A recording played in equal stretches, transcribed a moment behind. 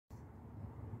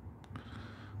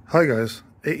Hi guys,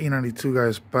 AE92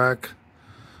 guys back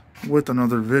with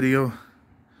another video,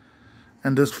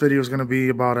 and this video is going to be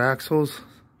about axles,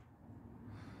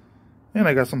 and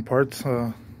I got some parts.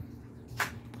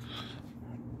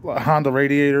 Honda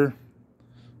radiator,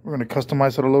 we're going to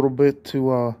customize it a little bit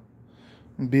to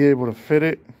be able to fit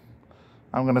it.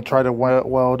 I'm going to try to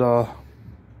weld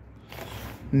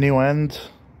new ends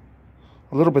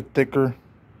a little bit thicker.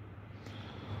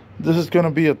 This is going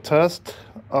to be a test.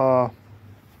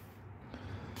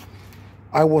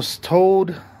 I was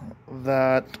told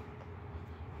that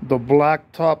the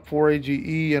black top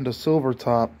 4AGE and the silver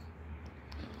top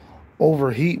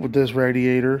overheat with this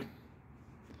radiator.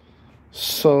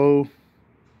 So,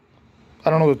 I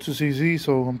don't know the 2CZ,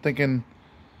 so I'm thinking,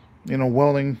 you know,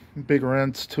 welding bigger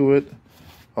ends to it,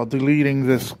 deleting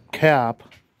this cap.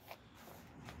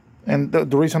 And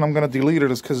the reason I'm going to delete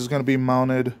it is because it's going to be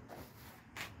mounted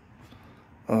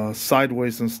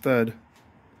sideways instead.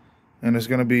 And it's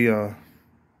going to be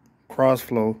cross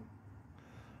flow,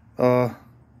 and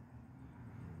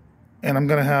I'm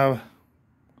gonna have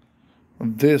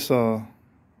this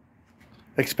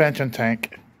expansion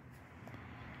tank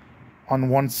on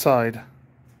one side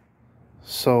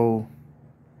so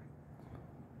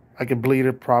I can bleed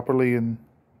it properly and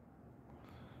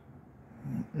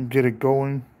get it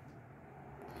going.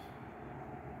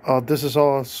 This is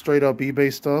all straight up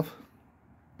eBay stuff.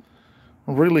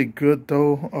 Really good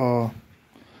though.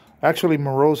 Actually,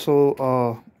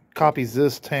 Moroso copies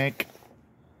this tank.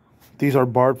 These are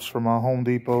barbs from Home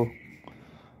Depot.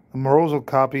 Moroso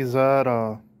copies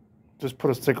that. Just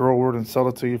put a sticker over it and sell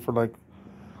it to you for like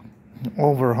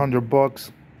over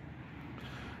 $100.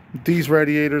 These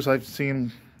radiators, I've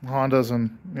seen Hondas,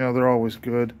 and you know they're always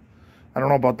good. I don't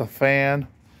know about the fan,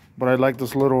 but I like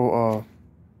this little.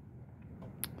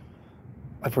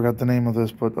 I forgot the name of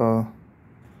this, but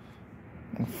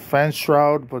fan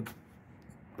shroud, but.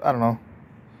 I don't know.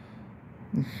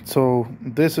 So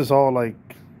this is all like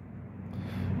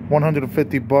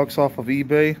 $150 off of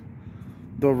eBay.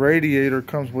 The radiator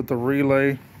comes with the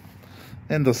relay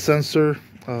and the sensor.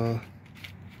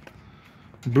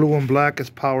 Blue and black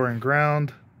is power and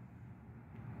ground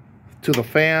to the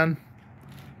fan.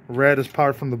 Red is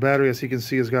power from the battery. As you can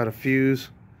see, it's got a fuse.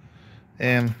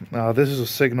 And this is a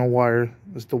signal wire.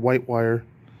 This is the white wire.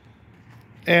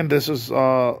 And this is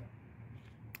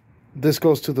this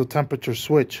goes to the temperature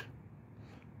switch,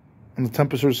 and the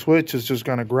temperature switch is just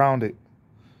going to ground it.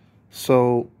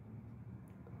 So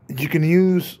you can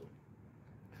use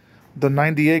the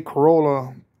 98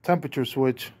 Corolla temperature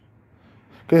switch,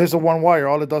 because it's a one wire.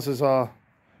 All it does is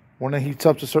when it heats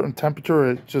up to a certain temperature,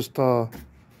 it just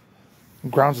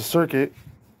grounds the circuit.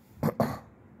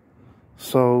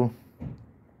 So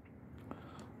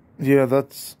yeah,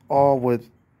 that's all with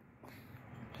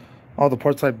all the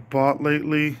parts I bought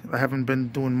lately. I haven't been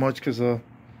doing much because to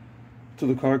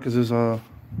the car, because it's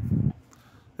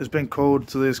been cold.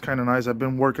 Today is kind of nice. I've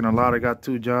been working a lot. I got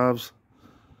 2 jobs,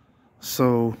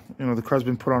 so you know the car's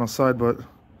been put on the side. But I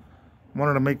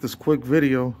wanted to make this quick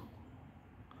video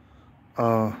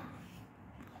about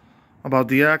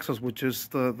the axles, which is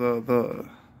the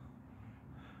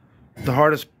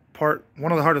hardest part.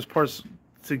 One of the hardest parts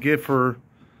to get to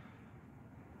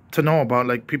know about.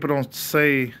 Like, people don't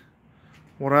say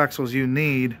what axles you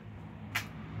need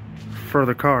for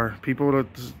the car. People that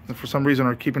for some reason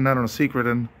are keeping that on a secret,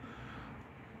 and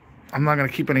I'm not going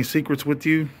to keep any secrets with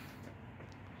you.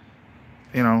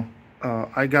 You know,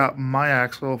 I got my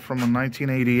axle from a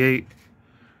 1988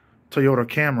 Toyota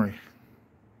Camry,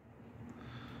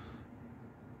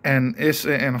 and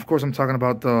of course I'm talking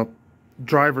about the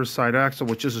driver's side axle,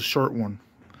 which is a short one,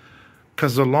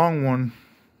 because the long one,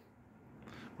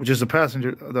 which is the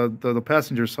passenger, the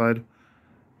passenger side.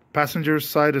 Passenger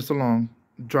side is the long,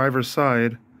 driver's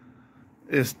side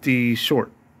is the short.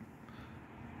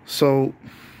 So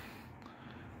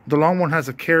the long one has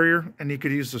a carrier, and you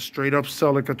could use the straight up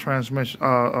Celica transmission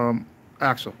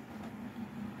axle.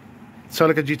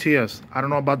 Celica GTS. I don't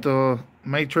know about the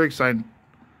Matrix. I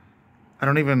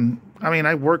don't even. I mean,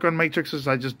 I work on Matrixes.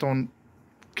 I just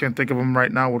can't think of them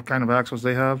right now. What kind of axles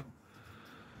they have?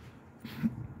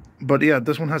 But yeah,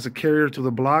 this one has a carrier to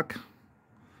the block,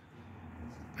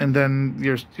 and then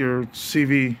your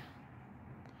CV.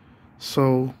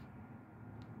 So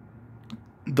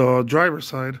the driver's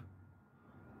side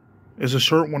is a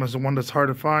short one. Is the one that's hard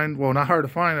to find. Well, not hard to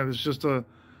find. It's just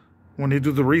when you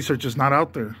do the research, it's not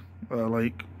out there.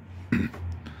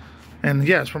 And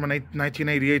yeah, it's from a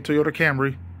 1988 Toyota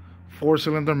Camry,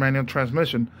 4-cylinder manual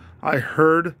transmission. I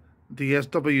heard the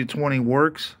SW20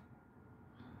 works,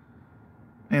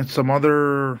 and some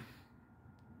other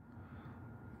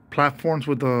platforms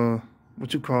with the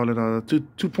what you call it,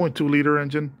 2.2 liter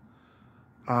engine.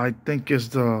 I think it's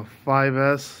the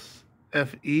 5S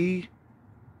FE.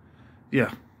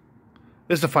 Yeah,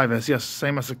 it's the 5S. Yes,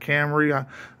 same as the Camry.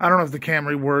 I don't know if the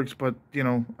Camry works, but you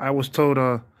know, I was told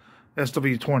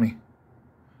SW20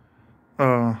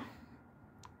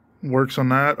 works on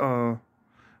that.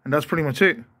 And that's pretty much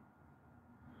it.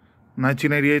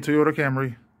 1988 Toyota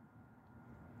Camry,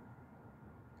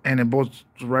 and it bolts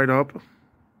right up.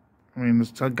 I mean,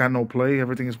 it's got no play.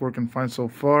 Everything is working fine so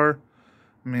far.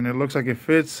 I mean, it looks like it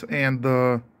fits. And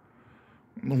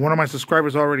one of my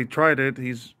subscribers already tried it.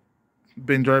 He's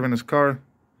been driving his car.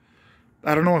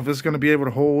 I don't know if it's going to be able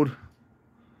to hold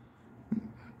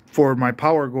for my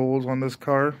power goals on this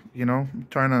car. You know, I'm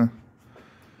trying to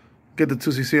get the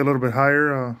 2cc a little bit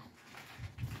higher.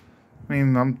 I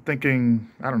mean, I'm thinking,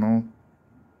 I don't know,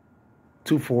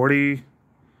 240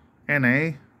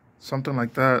 NA, something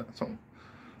like that. So,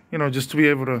 you know, just to be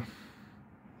able to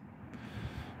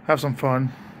have some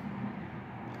fun.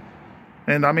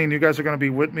 And I mean, you guys are going to be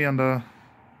with me on the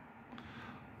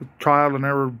trial and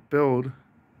error build.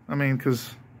 I mean,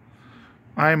 because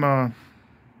I'm an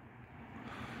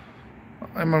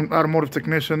automotive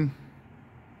technician.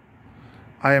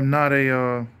 I am not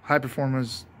a high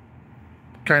performance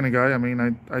kind of guy. I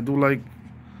mean, I do like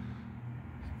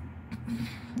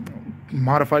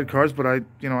modified cars, but I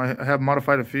have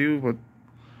modified a few, but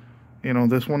you know,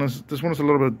 this one is a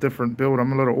little bit different build.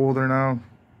 I'm a little older now,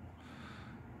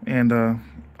 and I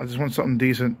just want something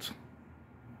decent.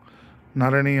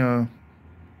 Not any the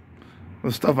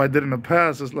stuff I did in the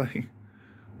past is like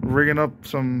rigging up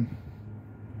some,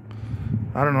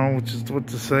 I don't know what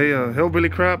to say, hillbilly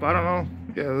crap. I don't know.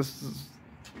 Yeah, this is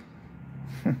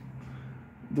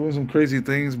doing some crazy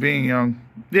things, being young.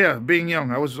 Yeah, being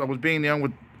young. I was being young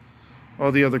with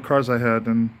all the other cars I had,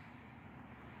 and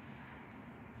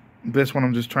this one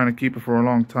I'm just trying to keep it for a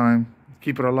long time.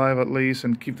 Keep it alive at least,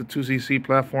 and keep the 2cc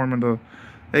platform and the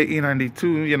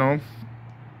AE92, you know.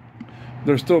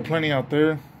 There's still plenty out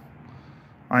there.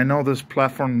 I know this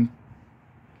platform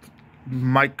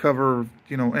might cover,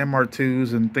 you know,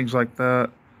 MR2s and things like that.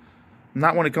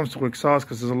 Not when it comes to exhaust,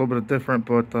 because it's a little bit different,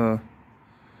 but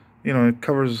you know, it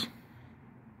covers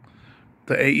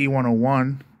the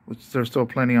AE101, which there's still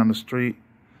plenty on the street.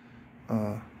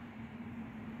 You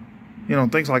know,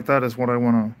 things like that is what I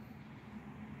want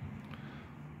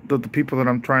to, the people that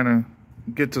I'm trying to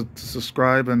get to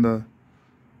subscribe, and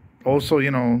also,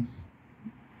 you know,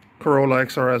 Corolla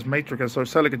XRS, Matrix SR,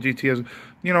 Celica GTS,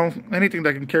 you know, anything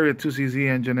that can carry a 2cc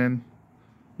engine in.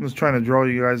 I'm just trying to draw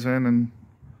you guys in and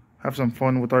have some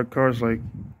fun with our cars. Like,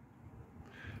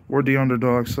 we're the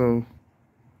underdog, so.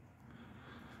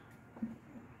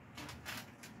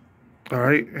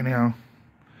 Alright, anyhow.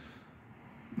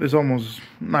 It's almost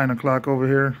 9 o'clock over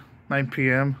here, 9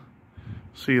 p.m.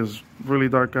 See, it's really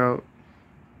dark out.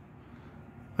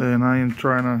 And I am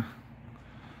trying to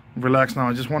relax now.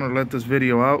 I just want to let this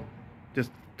video out, just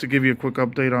to give you a quick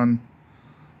update on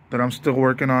that I'm still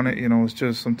working on it. You know, it's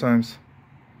just sometimes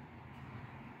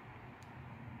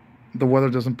the weather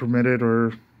doesn't permit it,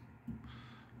 or,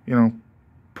 you know,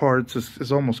 parts.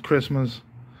 It's almost Christmas.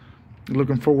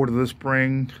 Looking forward to the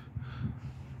spring.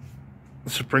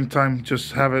 Springtime,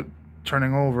 just have it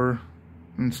turning over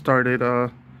and started. I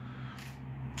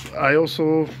almost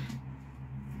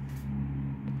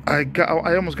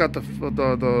got the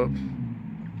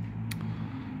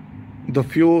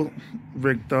fuel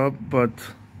rigged up, but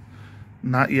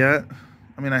not yet.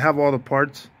 I mean, I have all the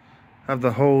parts. I have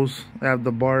the hose, I have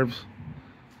the barbs,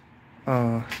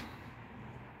 but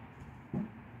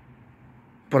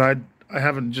I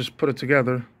haven't just put it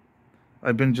together.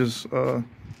 I've been just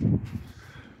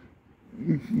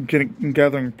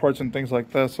gathering parts and things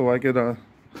like that, so I get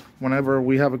whenever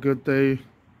we have a good day,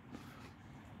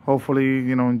 hopefully,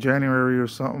 you know, in January or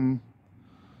something,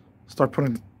 start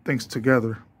putting things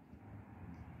together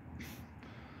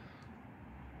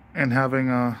and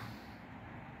having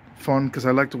fun, because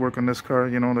I like to work on this car.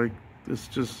 You know, like, it's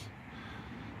just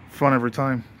fun every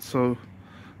time. So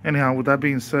anyhow, with that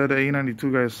being said,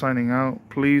 AE92 guys signing out.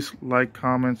 Please like,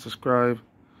 comment, subscribe.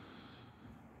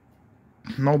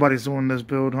 Nobody's doing this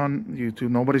build on YouTube.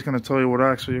 Nobody's going to tell you what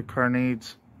actually your car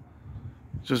needs.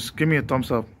 Just give me a thumbs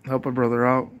up. Help a brother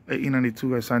out.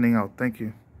 AE92 guys signing out. Thank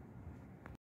you.